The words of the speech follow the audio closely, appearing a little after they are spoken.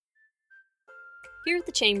Here at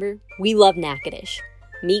the Chamber, we love Natchitoches.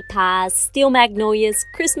 Meat pies, steel magnolias,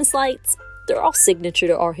 Christmas lights, they're all signature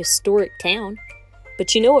to our historic town.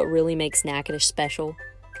 But you know what really makes Natchitoches special?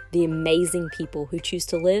 The amazing people who choose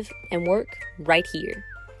to live and work right here.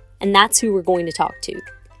 And that's who we're going to talk to.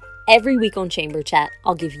 Every week on Chamber Chat,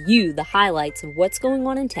 I'll give you the highlights of what's going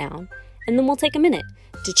on in town, and then we'll take a minute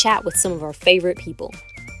to chat with some of our favorite people.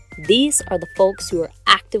 These are the folks who are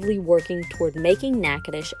actively working toward making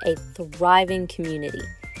Natchitoches a thriving community,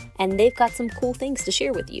 and they've got some cool things to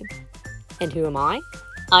share with you. And who am I?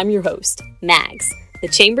 I'm your host, Mags, the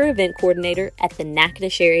Chamber Event Coordinator at the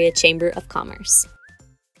Natchitoches Area Chamber of Commerce.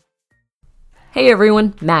 Hey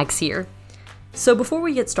everyone, Mags here. So before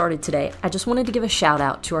we get started today, I just wanted to give a shout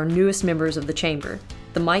out to our newest members of the Chamber,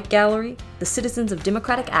 the Mike Gallery, the Citizens of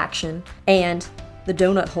Democratic Action, and the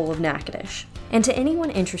Donut Hole of Natchitoches. And to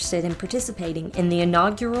anyone interested in participating in the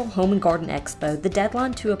inaugural Home and Garden Expo, the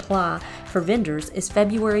deadline to apply for vendors is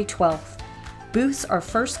February 12th. Booths are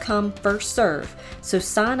first come, first serve, so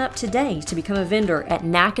sign up today to become a vendor at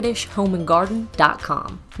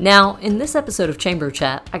natchitocheshomeandgarden.com. Now, in this episode of Chamber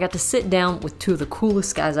Chat, I got to sit down with two of the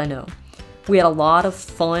coolest guys I know. We had a lot of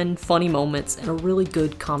fun, funny moments, and a really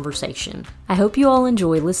good conversation. I hope you all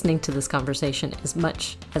enjoy listening to this conversation as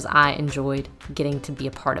much as I enjoyed getting to be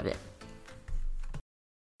a part of it.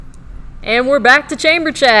 And we're back to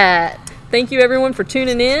Chamber Chat. Thank you everyone for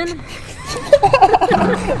tuning in.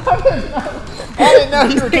 I didn't know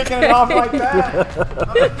you were kicking it off like that.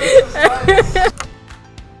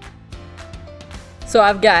 So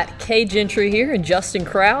I've got Kay Gentry here and Justin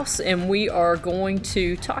Kraus, and we are going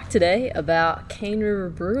to talk today about Cane River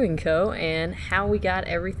Brewing Co. and how we got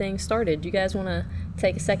everything started. Do you guys want to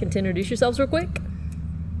take a second to introduce yourselves real quick?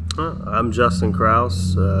 I'm Justin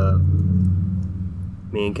Kraus.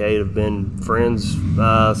 Me and Kate have been friends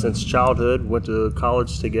since childhood, went to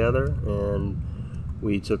college together, and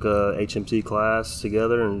we took a HMT class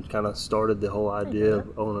together and kind of started the whole idea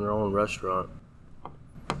of owning our own restaurant.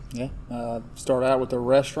 Yeah, started out with a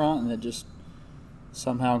restaurant, and it just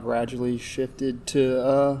somehow gradually shifted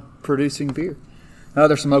to producing beer.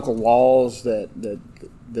 There's some local laws that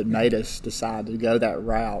made us decide to go that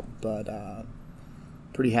route, but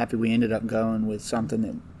pretty happy we ended up going with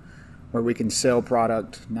something where we can sell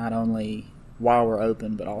product not only while we're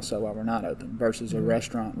open, but also while we're not open, versus a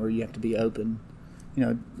restaurant where you have to be open,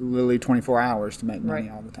 literally 24 hours to make money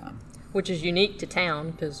all the time. Which is unique to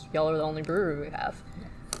town because y'all are the only brewery we have.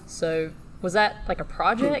 So was that like a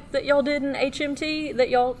project that y'all did in HMT that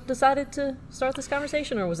y'all decided to start this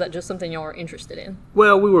conversation, or was that just something y'all were interested in?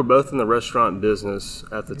 Well, we were both in the restaurant business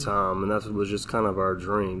at the time, and that was just kind of our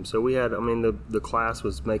dream. So we had, the class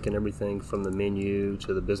was making everything from the menu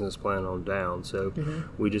to the business plan on down. So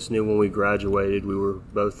we just knew when we graduated, we were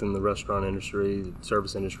both in the restaurant industry, the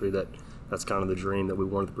service industry, that's kind of the dream that we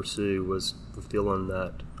wanted to pursue, was fulfilling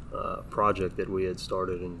that project that we had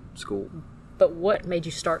started in school. But what made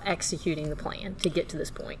you start executing the plan to get to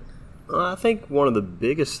this point? I think one of the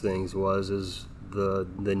biggest things is the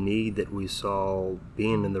need that we saw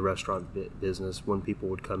being in the restaurant business when people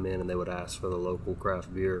would come in and they would ask for the local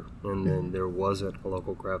craft beer, and then there wasn't a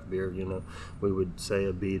local craft beer. We would say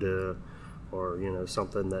a Beta or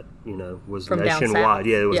something that was from nationwide.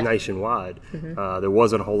 Yeah, it was nationwide. There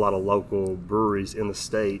wasn't a whole lot of local breweries in the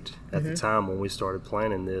state at the time when we started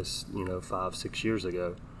planning this 5-6 years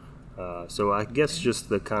ago. So I guess just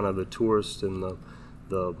the kind of the tourist and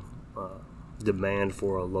the demand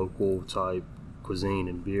for a local type cuisine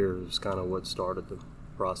and beer is kind of what started the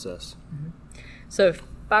process. So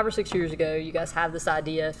 5 or 6 years ago, you guys have this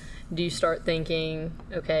idea. Do you start thinking,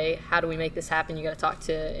 okay, how do we make this happen? You got to talk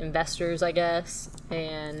to investors, I guess,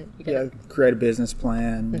 and create a business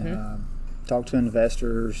plan, talk to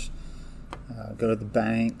investors, go to the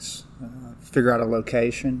banks, figure out a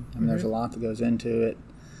location. There's a lot that goes into it.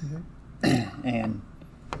 And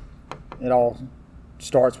it all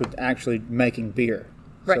starts with actually making beer.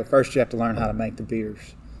 Right. So first you have to learn how to make the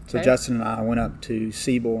beers. So Justin and I went up to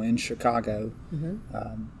Siebel in Chicago.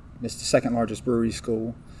 It's the second largest brewery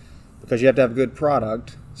school because you have to have a good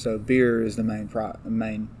product. So beer is the main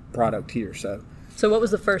product here. So what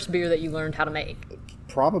was the first beer that you learned how to make?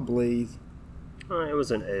 Probably it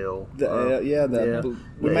was an ale.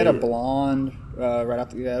 We made a blonde right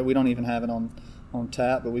off the. We don't even have it on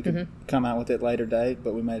tap, but we could come out with it later date.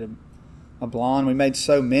 But we made a blonde. We made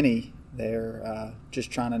so many there,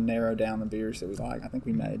 just trying to narrow down the beers that we like. I think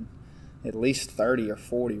we made at least 30 or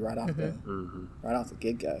 40 right off the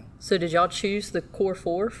get-go. So did y'all choose the core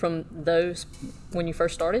 4 from those when you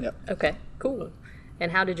first started? Yep. Okay, cool.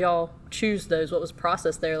 And how did y'all choose those? What was the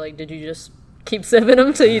process there? Like, did you just keep sipping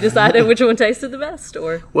them till you decided which one tasted the best,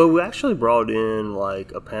 or? Well, we actually brought in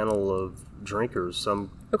like a panel of drinkers,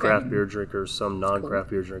 some craft beer drinkers, some non-craft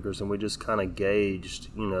beer drinkers, and we just kind of gauged,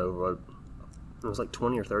 it was like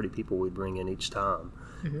 20 or 30 people we'd bring in each time.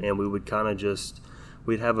 And we would kind of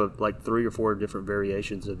we'd have like 3 or 4 different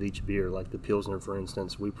variations of each beer. Like the Pilsner, for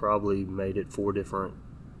instance, we probably made it 4 different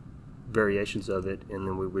variations of it, and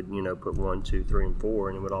then we would, put 1, 2, 3, and 4,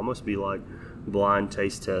 and it would almost be like blind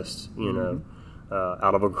taste tests,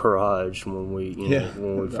 out of a garage when we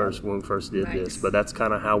first did this. But that's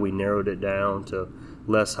kind of how we narrowed it down to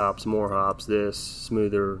less hops, more hops, this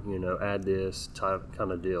smoother, add this type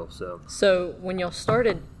kind of deal. So when y'all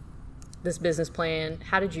started this business plan,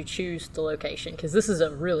 how did you choose the location? Because this is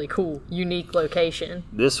a really cool, unique location.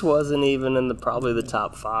 This wasn't even in probably the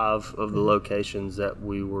top 5 of the locations that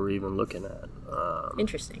we were even looking at.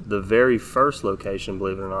 Interesting. The very first location,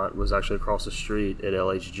 believe it or not, was actually across the street at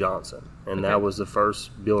L.H. Johnson. And that was the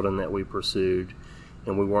first building that we pursued.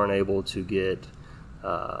 And we weren't able to get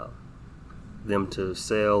them to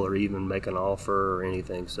sell or even make an offer or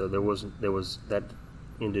anything. So that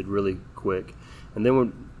ended really quick. And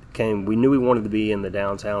then we knew we wanted to be in the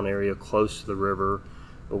downtown area close to the river,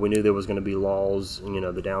 but we knew there was going to be laws,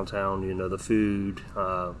 the downtown, the food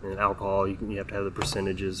and alcohol, you have to have the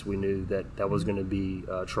percentages. We knew that was going to be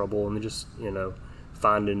trouble, and then just,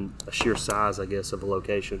 finding a sheer size, I guess, of a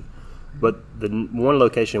location. But the one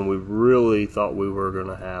location we really thought we were going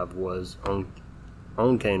to have was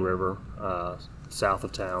on Cane River, south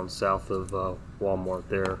of town, south of Walmart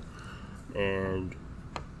there. And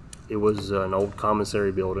it was an old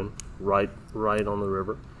commissary building right on the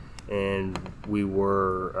river. And we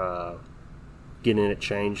were getting it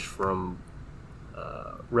changed from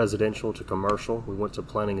residential to commercial. We went to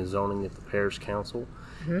planning and zoning at the parish council.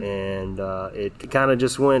 And it kind of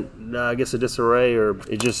just went, I guess, a disarray, or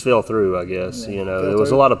it just fell through, I guess. There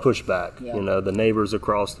was a lot of pushback. The neighbors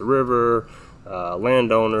across the river,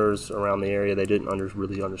 landowners around the area, they didn't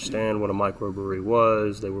really understand what a microbrewery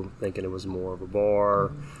was. They were thinking it was more of a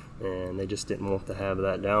bar, and they just didn't want to have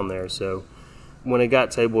that down there. So when it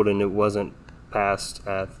got tabled and it wasn't passed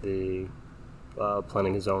at the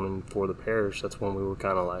planning and zoning for the parish, that's when we were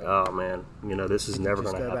kind of like, oh man, this is never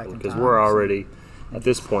going to happen, because we're already, at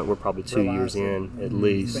this point, we're probably 2 years in at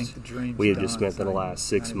least. We had just spent the last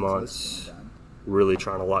 6 months really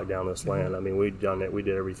trying to lock down this land. I mean, we'd done it. We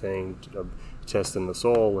did everything, testing the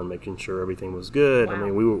soil and making sure everything was good. Wow. I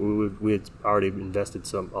mean, we had already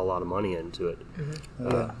invested a lot of money into it.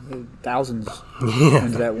 Thousands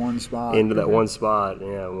into that one spot.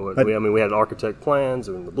 Yeah. We had architect plans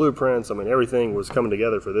and the blueprints. I mean, everything was coming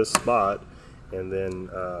together for this spot. And then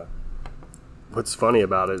what's funny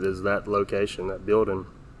about it is that location, that building,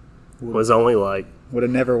 was only like, would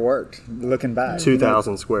have never worked looking back.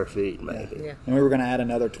 2,000 square feet, maybe. Yeah. And we were going to add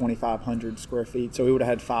another 2,500 square feet, so we would have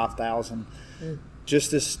had 5,000. Just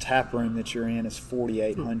this tap room that you're in is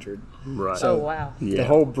 4,800. Right. So wow. The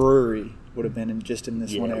whole brewery would have been in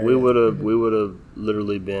this one area. We would have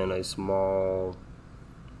literally been a small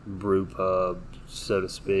brew pub, so to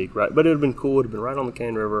speak, right? But it would have been cool. It would have been right on the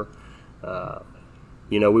Cane River.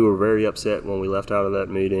 We were very upset when we left out of that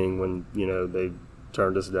meeting when they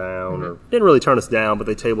turned us down, or didn't really turn us down, but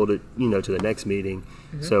they tabled it, to the next meeting.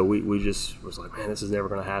 So we just was like, man, this is never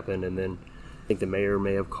going to happen. And then I think the mayor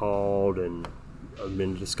may have called, and I've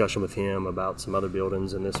been in discussion with him about some other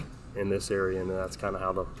buildings in this area, and that's kind of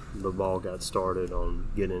how the ball got started on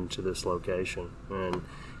getting into this location. And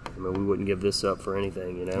I mean, we wouldn't give this up for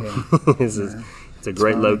anything, It's a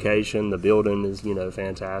great location. The building is,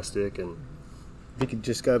 fantastic, and you could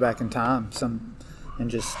just go back in time and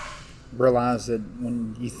just realize that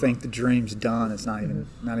when you think the dream's done, it's not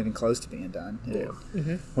even close to being done.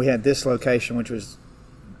 We had this location, which was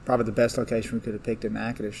probably the best location we could have picked in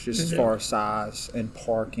Natchitoches, just as far as size and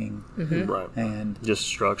parking, right, and just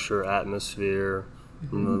structure, atmosphere,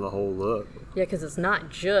 the whole look. Yeah, because it's not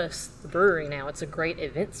just the brewery now; it's a great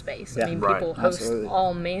event space. I mean, people host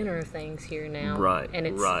all manner of things here now, right? And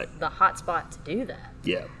it's the hot spot to do that.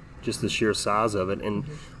 Yeah. Just the sheer size of it, and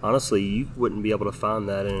honestly, you wouldn't be able to find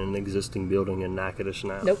that in an existing building in Natchitoches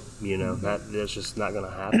now. Nope. That's just not going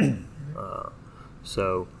to happen.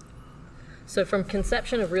 So from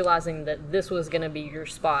conception of realizing that this was going to be your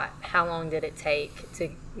spot, how long did it take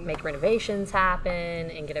to make renovations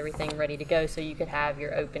happen and get everything ready to go so you could have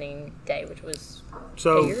your opening day, which was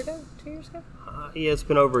a year ago, 2 years ago? Yeah, it's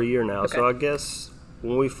been over a year now. Okay. So I guess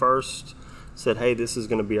when we first said, hey, this is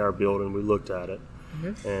going to be our building, we looked at it.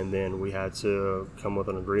 And then we had to come with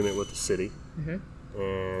an agreement with the city.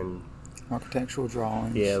 And Architectural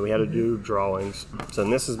drawings. Yeah, we had to do drawings. So,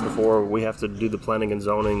 and this is before we have to do the planning and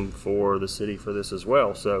zoning for the city for this as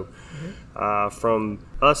well. So, from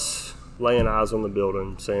us laying eyes on the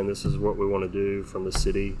building, saying this is what we want to do from the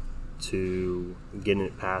city to getting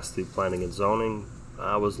it passed through planning and zoning,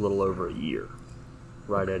 I was a little over a year,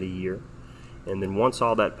 right at a year. And then once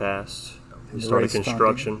all that passed, we started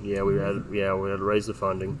construction. Funding. Yeah, we had to raise the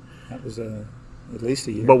funding. That was at least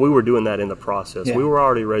a year. But we were doing that in the process. Yeah. We were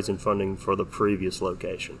already raising funding for the previous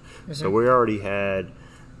location. So we already had,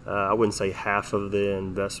 I wouldn't say half of the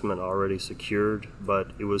investment already secured,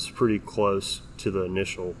 but it was pretty close to the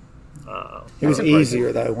initial. It was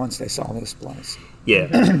easier, though, once they saw this place.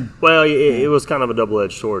 Yeah. Well, it was kind of a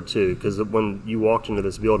double-edged sword, too, because when you walked into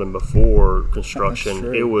this building before construction,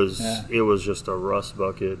 true. it was Yeah. it was just a rust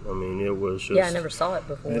bucket. I mean, it was just... Yeah, I never saw it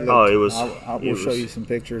before. It was... We'll show you some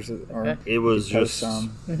pictures. It was post just...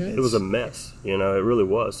 some. It was a mess, it really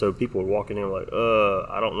was. So people were walking in like,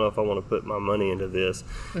 I don't know if I want to put my money into this.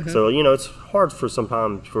 So, it's hard for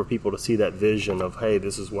sometimes for people to see that vision of, hey,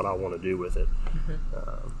 this is what I want to do with it.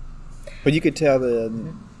 But you could tell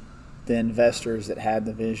the investors that had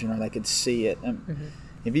the vision, or they could see it.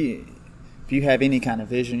 If you have any kind of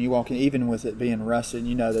vision, you walk in, even with it being rusted,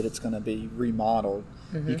 you know that it's going to be remodeled.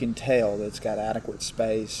 You can tell that it's got adequate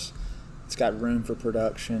space. It's got room for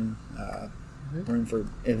production, room for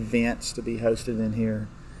events to be hosted in here.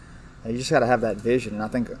 You just got to have that vision, and I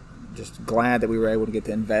think just glad that we were able to get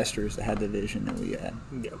the investors that had the vision that we had.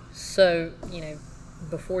 Yeah. So,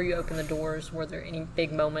 before you opened the doors, were there any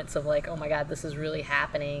big moments of like, oh my God, this is really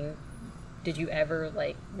happening? Did you ever,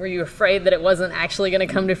 were you afraid that it wasn't actually going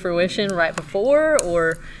to come to fruition right before,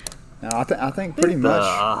 or? No, I think pretty The much.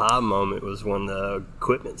 aha moment was when the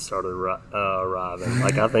equipment started arriving.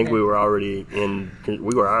 I think we were already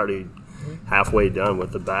halfway done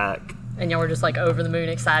with the back. And y'all were just over the moon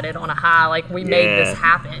excited on a high, we made this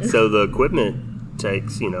happen. So the equipment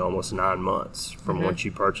takes, almost 9 months from once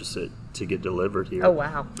you purchase it to get delivered here. Oh,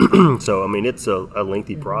 wow. So, it's a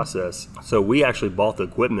lengthy process. So we actually bought the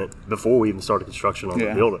equipment before we even started construction on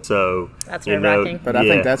the building. So that's nerve-wracking. But I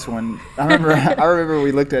think that's when I remember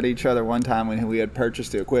we looked at each other one time when we had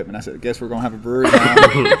purchased the equipment. I said, I guess we're going to have a brewery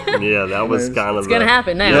now. Yeah, that was kind of... It's going to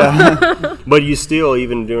happen now. Yeah. But you still,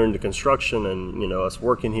 even during the construction and, us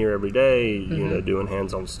working here every day, doing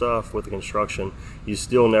hands-on stuff with the construction, you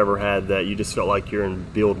still never had that. You just felt like you're in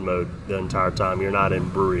build mode the entire time. You're not in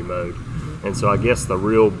brewery mode. And so I guess the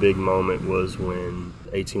real big moment was when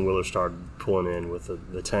 18-wheelers started pulling in with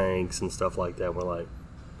the tanks and stuff like that. We're like,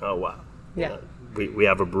 oh, wow. Yeah. We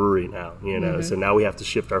have a brewery now, So now we have to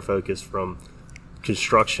shift our focus from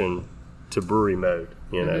construction to brewery mode,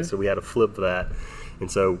 So we had to flip that. And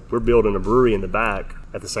so we're building a brewery in the back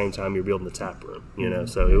at the same time you're building the tap room,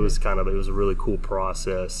 So it was a really cool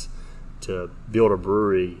process to build a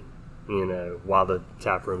brewery, while the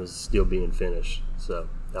tap room is still being finished. So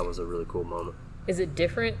that was a really cool moment. Is it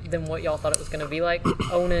different than what y'all thought it was going to be like,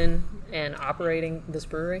 owning and operating this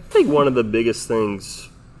brewery? I think one of the biggest things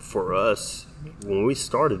for us when we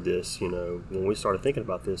started this, when we started thinking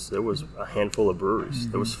about this, there was a handful of breweries.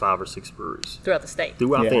 There was 5 or 6 breweries. Throughout the state?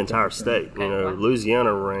 Throughout the entire state. Okay. Wow.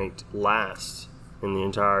 Louisiana ranked last in the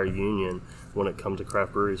entire union when it comes to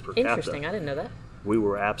craft breweries per capita. Interesting. I didn't know that. We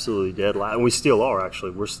were absolutely dead last. And we still are,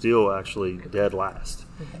 actually. We're still actually dead last.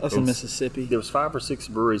 That's in Mississippi. There was 5 or 6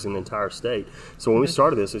 breweries in the entire state. So when we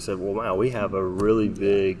started this, we said, well, wow, we have a really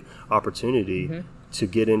big opportunity to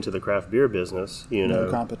get into the craft beer business.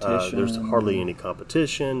 No competition. There's hardly any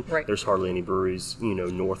competition. Right. There's hardly any breweries,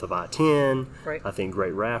 north of I-10. Right. I think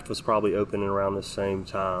Great Raft was probably opening around the same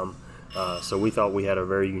time. So we thought we had a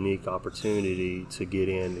very unique opportunity to get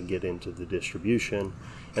in and get into the distribution.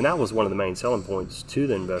 And that was one of the main selling points to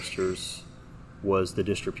the investors, was the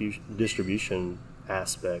distribution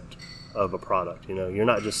aspect of a product. You're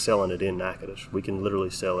not just selling it in Natchitoches. We can literally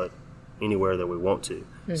sell it anywhere that we want to.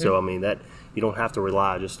 So that you don't have to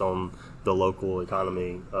rely just on the local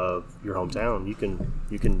economy of your hometown.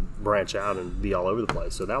 You can branch out and be all over the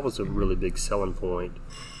place. So that was a really big selling point.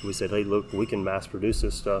 We said, hey, look, we can mass produce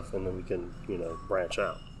this stuff, and then we can branch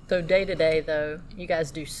out. So day to day, though, you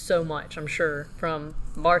guys do so much, I'm sure, from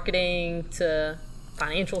marketing to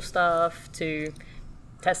financial stuff to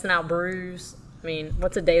testing out brews. I mean,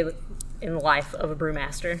 what's a day in the life of a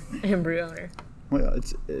brewmaster and brew owner? Well,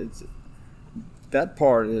 it's that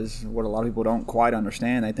part is what a lot of people don't quite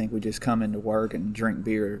understand. They think we just come into work and drink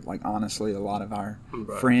beer. Honestly, a lot of our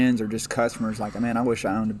friends or just customers man, I wish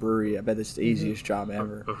I owned a brewery. I bet it's the easiest job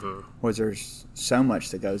ever. Whereas there's so much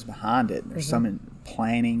that goes behind it. There's some in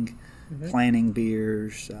planning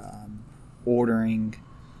beers, ordering,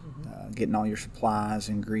 getting all your supplies,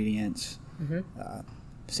 ingredients.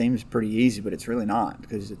 Seems pretty easy, but it's really not,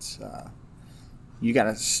 because it's you got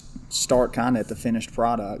to start kind of at the finished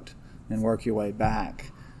product and work your way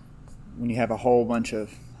back. When you have a whole bunch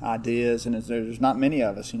of ideas, and there's not many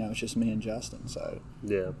of us, it's just me and Justin. So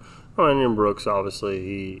yeah, well, and then Brooks,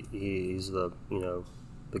 obviously, he's the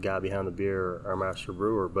the guy behind the beer, our master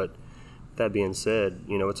brewer. But that being said,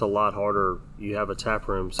 it's a lot harder. You have a tap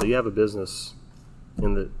room, so you have a business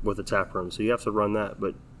with a tap room, so you have to run that,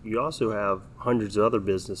 but you also have hundreds of other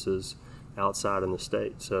businesses outside in the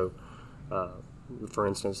state. So, for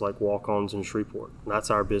instance, like Walk-Ons in Shreveport, that's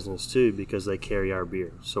our business too, because they carry our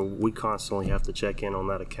beer. So we constantly have to check in on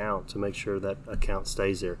that account to make sure that account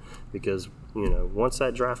stays there, because once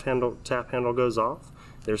that tap handle goes off,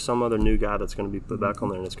 there's some other new guy that's going to be put back on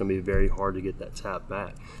there, and it's going to be very hard to get that tap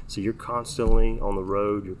back. So you're constantly on the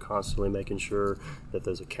road. You're constantly making sure that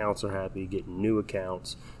those accounts are happy, getting new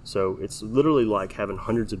accounts. So it's literally like having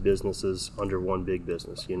hundreds of businesses under one big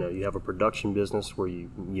business. You have a production business where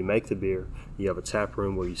you make the beer. You have a tap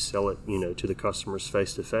room where you sell it, to the customers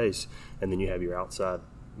face to face, and then you have your outside,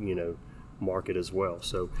 market as well.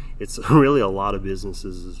 So it's really a lot of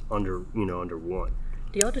businesses under one.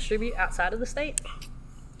 Do y'all distribute outside of the state?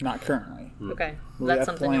 Not currently. Okay. We That's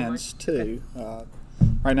have something plans too.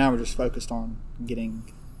 Right now, we're just focused on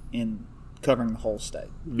covering the whole state.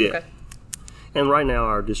 Yeah. Okay. And right now,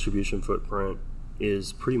 our distribution footprint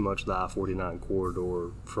is pretty much the I-49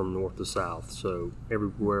 corridor from north to south. So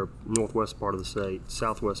everywhere, northwest part of the state,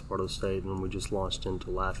 southwest part of the state, and we just launched into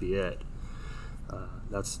Lafayette.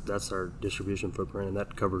 That's our distribution footprint, and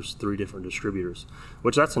that covers 3 different distributors.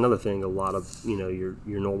 Which that's another thing. A lot of your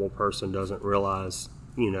normal person doesn't realize.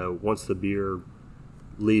 Once the beer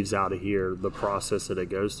leaves out of here, the process that it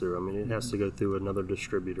goes through. I mean, it has to go through another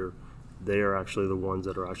distributor. They are actually the ones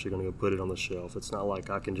that are actually going to go put it on the shelf. It's not like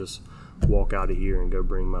I can just walk out of here and go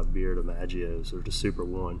bring my beer to Maggio's or to Super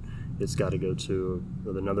One. It's got to go to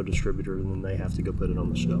another distributor, and then they have to go put it on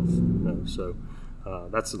the shelf. So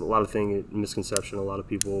that's a lot of misconception. A lot of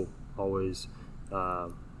people always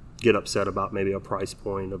get upset about maybe a price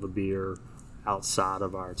point of a beer outside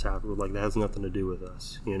of our tap room. Like, that has nothing to do with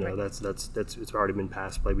us. Right. That's it's already been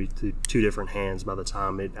passed maybe to 2 different hands by the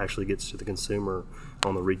time it actually gets to the consumer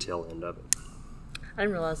on the retail end of it. I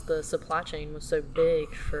didn't realize the supply chain was so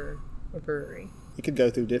big for a brewery. It could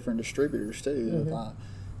go through different distributors too.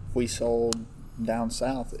 If we sold down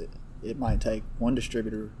south, it might take one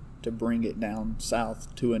distributor to bring it down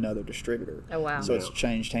south to another distributor. Oh, wow. So it's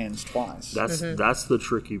changed hands twice. That's the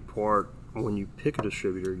tricky part. When you pick a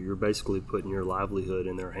distributor, you're basically putting your livelihood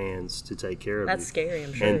in their hands to take care of you. That's scary,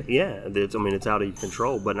 I'm sure. And it's out of your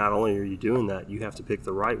control. But not only are you doing that, you have to pick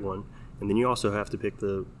the right one, and then you also have to pick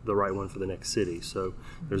the right one for the next city. So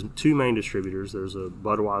there's 2 main distributors. There's a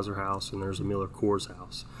Budweiser house and there's a Miller Coors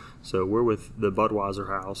house. So we're with the Budweiser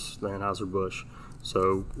house, the Anheuser-Busch.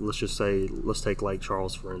 So let's take Lake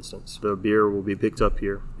Charles, for instance. The beer will be picked up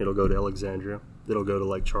here. It'll go to Alexandria. It'll go to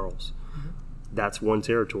Lake Charles. That's one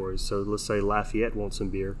territory. So let's say Lafayette wants some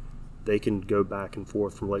beer. They can go back and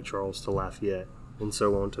forth from Lake Charles to Lafayette and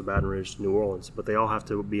so on to Baton Rouge to New Orleans. But they all have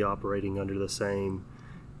to be operating under the same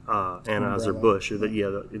Anheuser-Busch.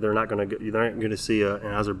 They're not going to see a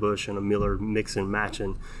Anheuser-Busch and a Miller mix and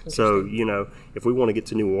matching. So, if we want to get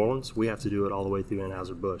to New Orleans, we have to do it all the way through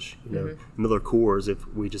Anheuser-Busch. Miller Coors, if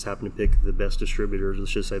we just happen to pick the best distributors,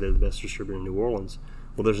 let's just say they're the best distributor in New Orleans,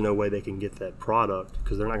 well, there's no way they can get that product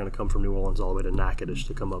because they're not going to come from New Orleans all the way to Natchitoches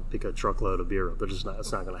to come up pick a truckload of beer up. It's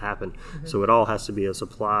not going to happen. So it all has to be a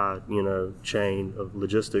supply, chain of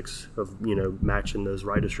logistics of, matching those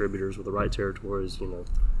right distributors with the right territories,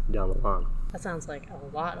 down the line. That sounds like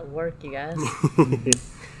a lot of work, you guys.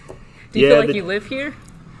 Do you feel like you live here?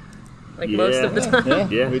 Most of the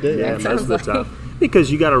time? Yeah, we do. Yeah, most of the time.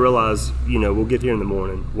 Because you got to realize, we'll get here in the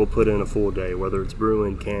morning. We'll put in a full day, whether it's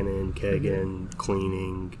brewing, canning, kegging,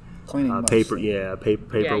 cleaning,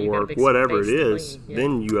 paperwork, whatever it is.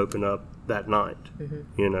 Then you open up that night.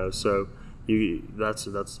 So that's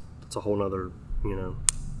a whole nother,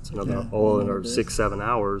 it's another whole another 6-7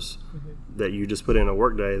 hours that you just put in a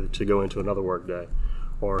work day to go into another work day,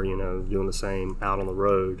 or doing the same out on the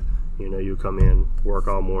road. You come in, work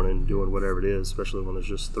all morning, doing whatever it is, especially when there's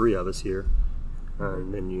just 3 of us here.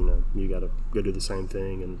 And then, you got to go do the same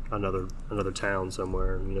thing in another town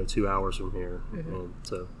somewhere, 2 hours from here. And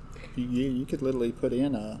so you could literally put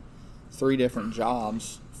in 3 different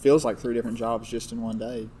jobs. Feels like 3 different jobs just in one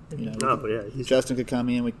day. Justin could come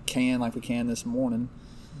in, we can this morning.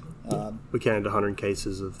 We canned 100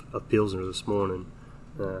 cases of Pilsner this morning.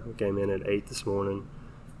 We came in at 8 this morning,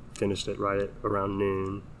 finished it right at around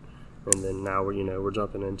noon. and then now we're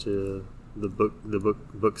jumping into the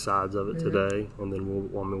book sides of it today, and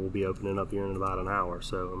then we'll be opening up here in about an hour.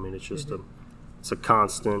 So I mean, it's just it's a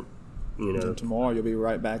constant. And tomorrow you'll be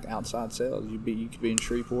right back outside sales. You could be in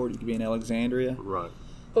Shreveport, you could be in Alexandria. Right.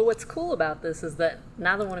 But what's cool about this is that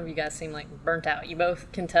neither one of you guys seem like burnt out. You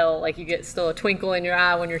both can tell, like, you get still a twinkle in your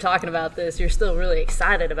eye when you're talking about this. You're still really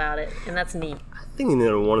excited about it, and that's neat. I think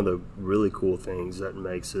one of the really cool things that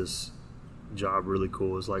makes this job really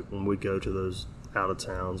cool is like when we go to those out of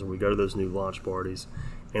towns and we go to those new launch parties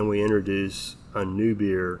and we introduce a new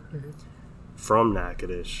beer from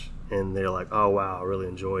Natchitoches. And they're like, oh, wow, I really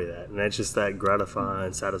enjoy that. And that's just that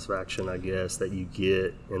gratifying satisfaction, I guess, that you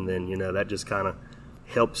get. And then, that just kind of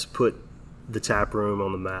helps put the tap room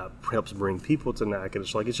on the map, helps bring people to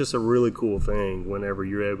Natchitoches. Like, it's just a really cool thing whenever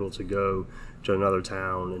you're able to go to another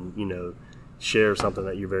town and, share something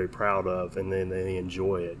that you're very proud of, and then they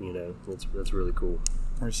enjoy it. That's really cool.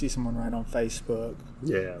 Or you see someone right on Facebook.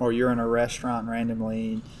 Yeah. Or you're in a restaurant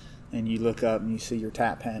randomly, and you look up and you see your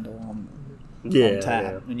tap handle on tap.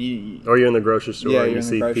 Yeah. And or you're in the grocery store and you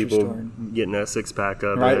see people store. getting a 6-pack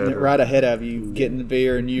of it. Right ahead of you, getting the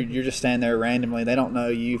beer, and you're just standing there randomly. They don't know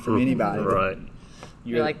you from anybody. Right.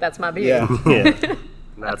 You're like, that's my beer. Yeah.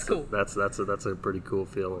 That's cool. That's a pretty cool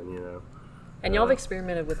feeling, And y'all have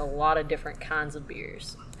experimented with a lot of different kinds of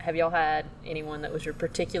beers. Have y'all had anyone that was your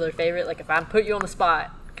particular favorite? Like, if I put you on the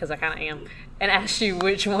spot, because I kind of am, and asked you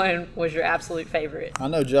which one was your absolute favorite. I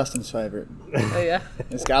know Justin's favorite. Oh, yeah?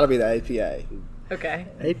 It's got to be the APA. Okay.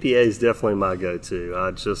 APA is definitely my go-to.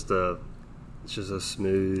 It's just a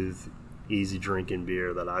smooth, easy drinking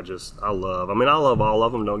beer that I love. I mean, I love all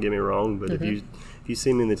of them, don't get me wrong, but if you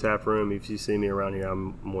see me in the tap room, if you see me around here,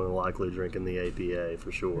 I'm more than likely drinking the APA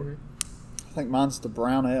for sure. I think mine's the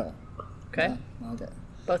brown ale. Okay. Yeah, okay.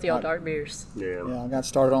 Both of y'all dark beers. Yeah. Yeah, I got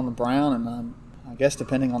started on the brown, and I guess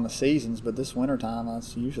depending on the seasons, but this wintertime,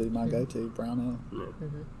 that's usually my go-to, brown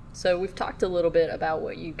ale. So we've talked a little bit about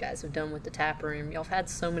what you guys have done with the tap room. Y'all have had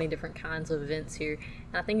so many different kinds of events here,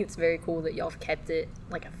 and I think it's very cool that y'all have kept it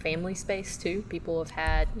like a family space too. People have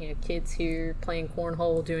had kids here playing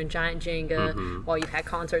cornhole, doing giant Jenga, while you've had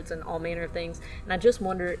concerts and all manner of things. And I just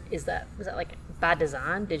wonder, was that like by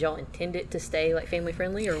design? Did y'all intend it to stay like family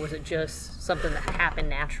friendly, or was it just something that happened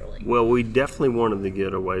naturally? Well, we definitely wanted to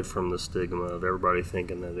get away from the stigma of everybody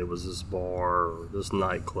thinking that it was this bar or this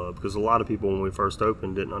nightclub, because a lot of people when we first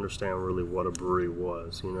opened didn't understand really what a brewery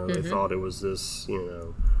was. They thought it was this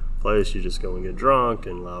place you just go and get drunk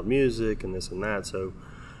and loud music and this and that. So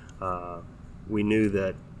we knew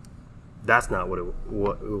that that's not what it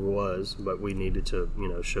was, but we needed to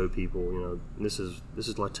show people this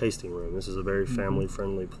is like tasting room. This is a very family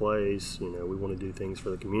friendly place. We want to do things for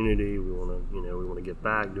the community. We want to get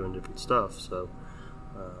back doing different stuff. So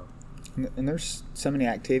and there's so many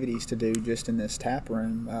activities to do just in this tap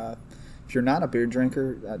room. If you're not a beer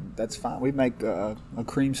drinker, that's fine. We make a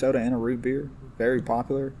cream soda and a root beer, very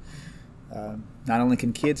popular. Not only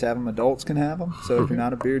can kids have them, adults can have them. So if you're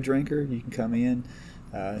not a beer drinker, you can come in.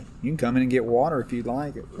 You can come in and get water if you'd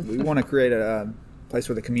like. We want to create a place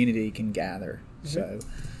where the community can gather. So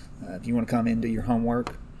if you want to come in, do your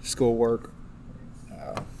homework, schoolwork,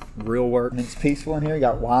 real work, and it's peaceful in here. You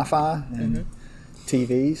got Wi-Fi and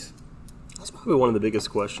TVs. That's probably one of the biggest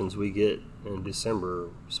questions we get in December,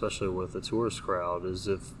 especially with the tourist crowd, is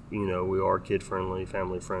if we are kid friendly,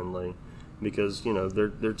 family friendly, because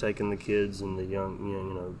they're taking the kids and the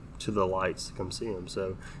young to the lights to come see them.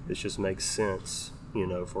 So it just makes sense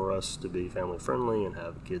for us to be family friendly and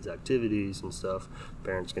have kids activities and stuff.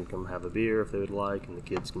 Parents can come have a beer if they would like, and the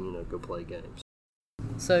kids can go play games.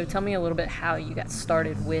 So tell me a little bit how you got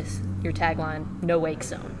started with your tagline, No Wake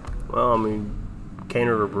Zone. Well, I mean, Cane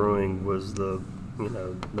River Brewing was the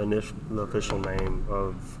official name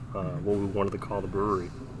of what we wanted to call the brewery,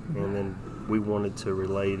 and then we wanted to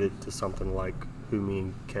relate it to something like who me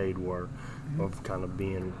and Cade were, of kind of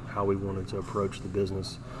being how we wanted to approach the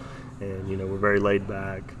business. And we're very laid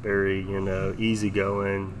back, very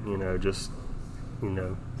easygoing, just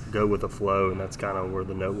go with the flow, and that's kind of where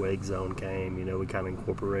the No Wake Zone came. We kind of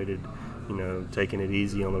incorporated taking it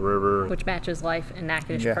easy on the river, which matches life in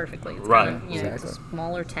Natchitoches perfectly. It's right, kind of, it's a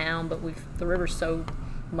smaller town, but the river's so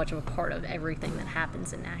much of a part of everything that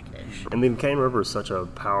happens in Natchitoches. And then Cane River is such a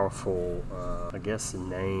powerful,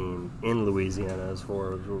 name in Louisiana as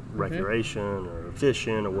far as recreation or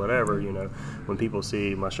fishing or whatever. When people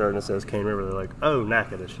see my shirt and it says Cane River, they're like, "Oh,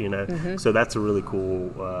 Natchitoches," So that's a really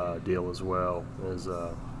cool deal as well, as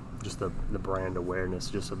just the brand awareness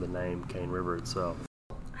just of the name Cane River itself.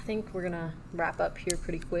 I think we're going to wrap up here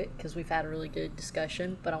pretty quick because we've had a really good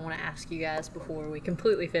discussion. But I want to ask you guys before we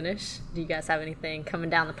completely finish, do you guys have anything coming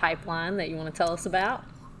down the pipeline that you want to tell us about?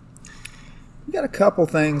 We got a couple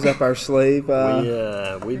things up our sleeve.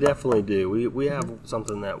 We definitely do. We have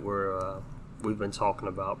something that we've been talking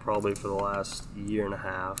about probably for the last year and a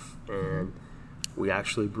half, and we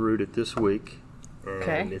actually brewed it this week.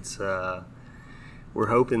 And it's we're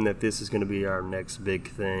hoping that this is going to be our next big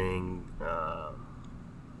thing.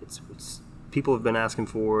 It's people have been asking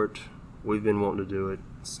for it. We've been wanting to do it.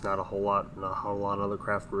 It's not a whole lot of other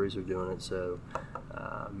craft breweries are doing it. So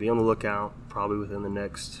be on the lookout. Probably within the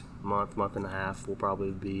next month and a half, we'll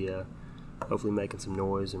probably be hopefully making some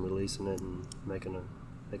noise and releasing it and making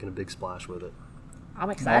a big splash with it. I'm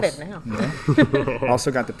excited now. Yeah.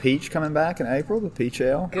 Also got the peach coming back in April, the peach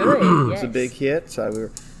ale. Good, It's a big hit, so we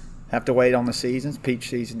have to wait on the peach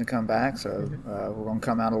season to come back. So we're going to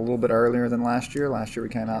come out a little bit earlier than last year. Last year we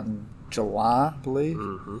came out in July, I believe,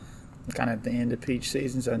 kind of at the end of peach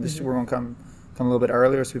season. So this we're going to come a little bit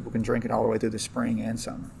earlier so people can drink it all the way through the spring and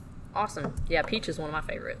summer. Awesome. Yeah, peach is one of my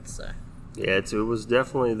favorites. So. Yeah, it was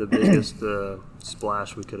definitely the biggest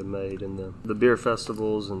splash we could have made in the beer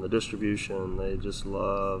festivals and the distribution. They just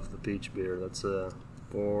love the peach beer. That's when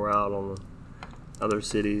we're out on the other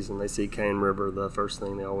cities and they see Cane River, the first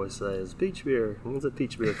thing they always say is peach beer. When's the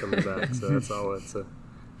peach beer coming back? So that's always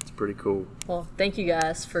it's pretty cool. Well, thank you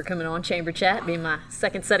guys for coming on Chamber Chat, being my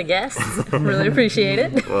second set of guests. Really appreciate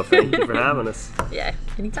it. Well, thank you for having us. Yeah,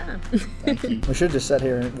 anytime. Thank you. We should just sit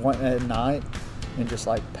here at night and just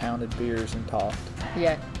like pounded beers and talked.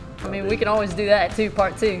 Yeah. I mean, we can always do that too,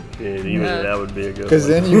 part 2. Yeah, that would be a good one. Because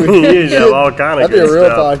then you would you'd have all kind of that'd good be a real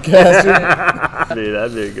stuff. podcast. Dude,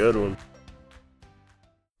 that'd be a good one.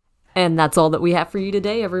 And that's all that we have for you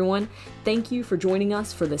today, everyone. Thank you for joining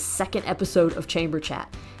us for the second episode of Chamber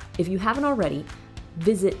Chat. If you haven't already,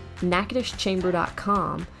 visit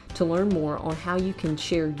natchitoshchamber.com to learn more on how you can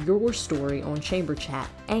share your story on Chamber Chat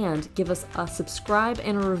and give us a subscribe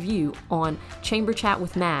and a review on Chamber Chat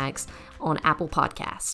with Mags on Apple Podcasts.